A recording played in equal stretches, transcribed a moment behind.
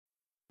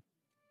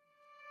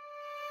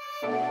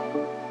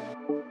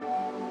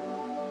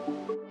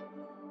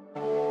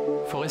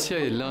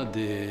Faurecia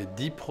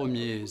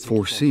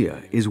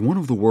is one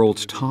of the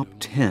world's top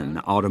 10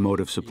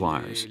 automotive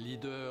suppliers.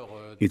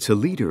 It's a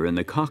leader in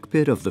the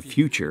cockpit of the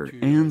future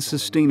and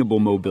sustainable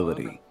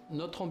mobility.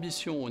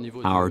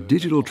 Our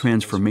digital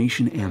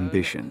transformation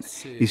ambition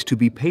is to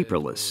be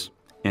paperless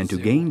and to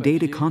gain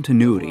data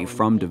continuity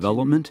from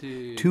development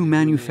to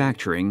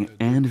manufacturing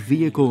and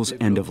vehicles'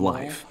 end of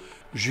life.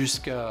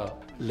 Jusqu'à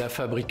la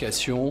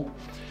fabrication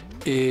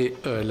et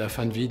la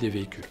fin de vie des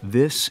véhicules.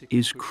 This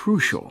is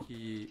crucial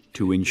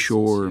to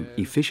ensure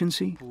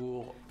efficiency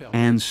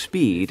and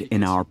speed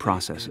in our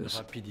processes.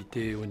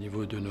 Rapidité au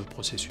niveau de nos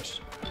processus.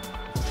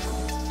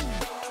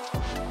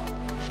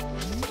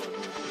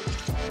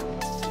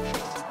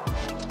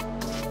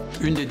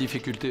 Une des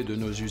difficultés de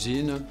nos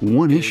usines.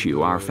 One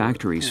issue our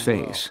factories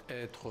face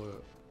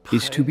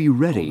is to be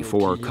ready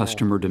for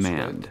customer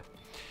demand,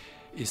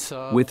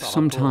 with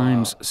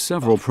sometimes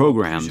several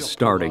programs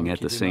starting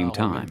at the same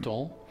time.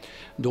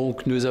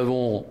 Donc nous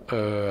avons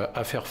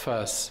à faire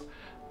face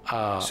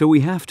à So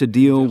we have to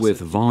deal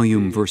with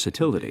volume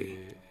versatility,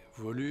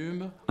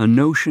 a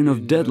notion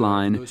of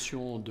deadline,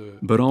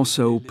 but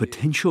also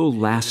potential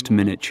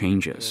last-minute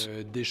changes.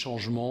 des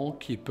changements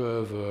qui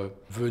peuvent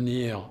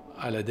venir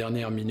à la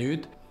dernière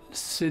minute.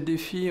 Ces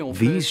défis, en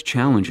fait, These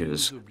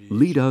challenges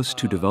lead us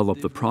to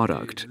develop the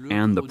product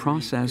and the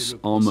process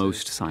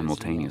almost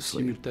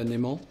simultaneously.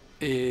 simultanément,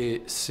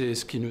 et c'est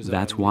ce qui nous a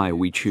That's why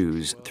we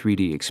choose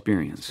 3D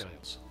Experience.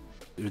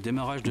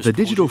 The The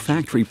digital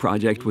factory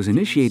project was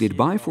initiated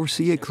by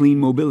Faurecia Clean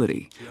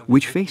Mobility,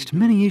 which faced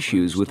many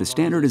issues with the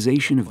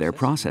standardization of their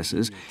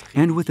processes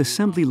and with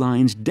assembly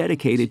lines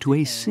dedicated to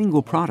a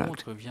single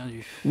product.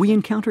 We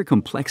encounter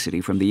complexity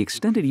from the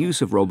extended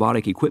use of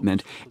robotic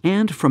equipment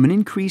and from an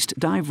increased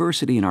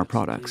diversity in our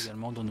products.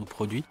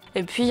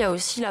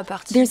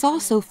 There's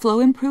also flow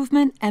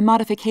improvement and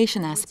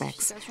modification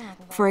aspects.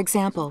 For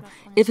example,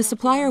 if a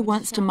supplier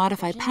wants to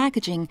modify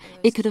packaging,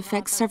 it could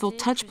affect several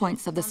touch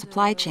points of the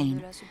supply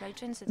chain.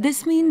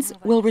 This means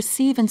we'll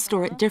receive and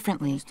store it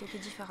differently.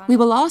 We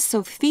will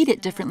also feed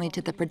it differently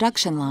to the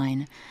production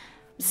line.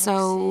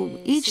 So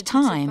each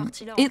time,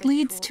 it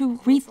leads to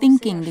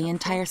rethinking the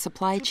entire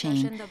supply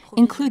chain,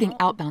 including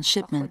outbound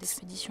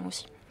shipments.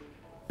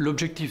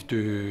 L'objectif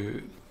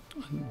du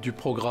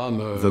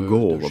programme. The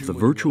goal of the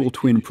Virtual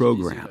Twin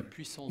program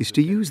is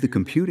to use the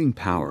computing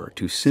power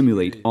to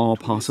simulate all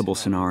possible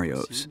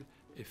scenarios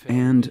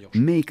and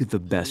make the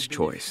best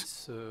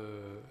choice.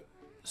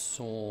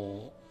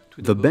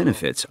 The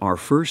benefits are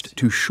first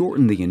to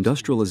shorten the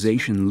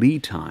industrialization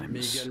lead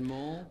times,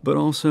 but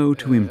also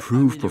to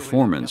improve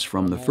performance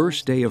from the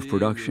first day of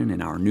production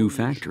in our new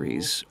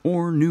factories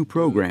or new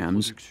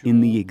programs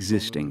in the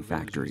existing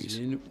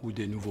factories.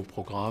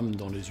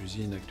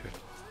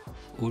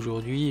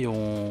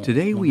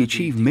 Today we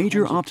achieve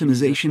major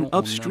optimization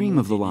upstream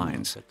of the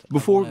lines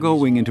before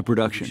going into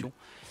production.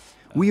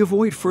 We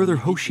avoid further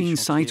Hoshine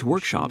sites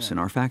workshops in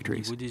our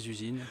factories.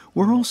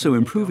 We're also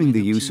improving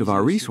the use of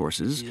our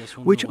resources,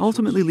 which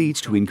ultimately leads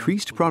to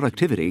increased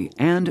productivity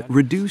and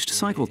reduced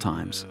cycle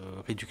times.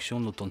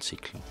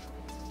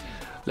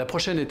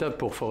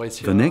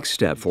 The next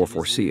step for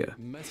Faurecia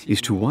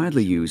is to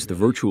widely use the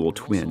virtual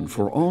twin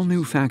for all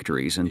new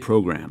factories and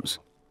programs.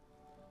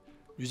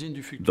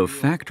 The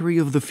factory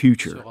of the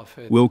future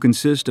will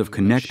consist of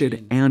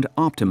connected and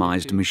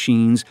optimized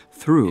machines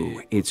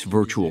through its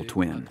virtual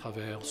twin.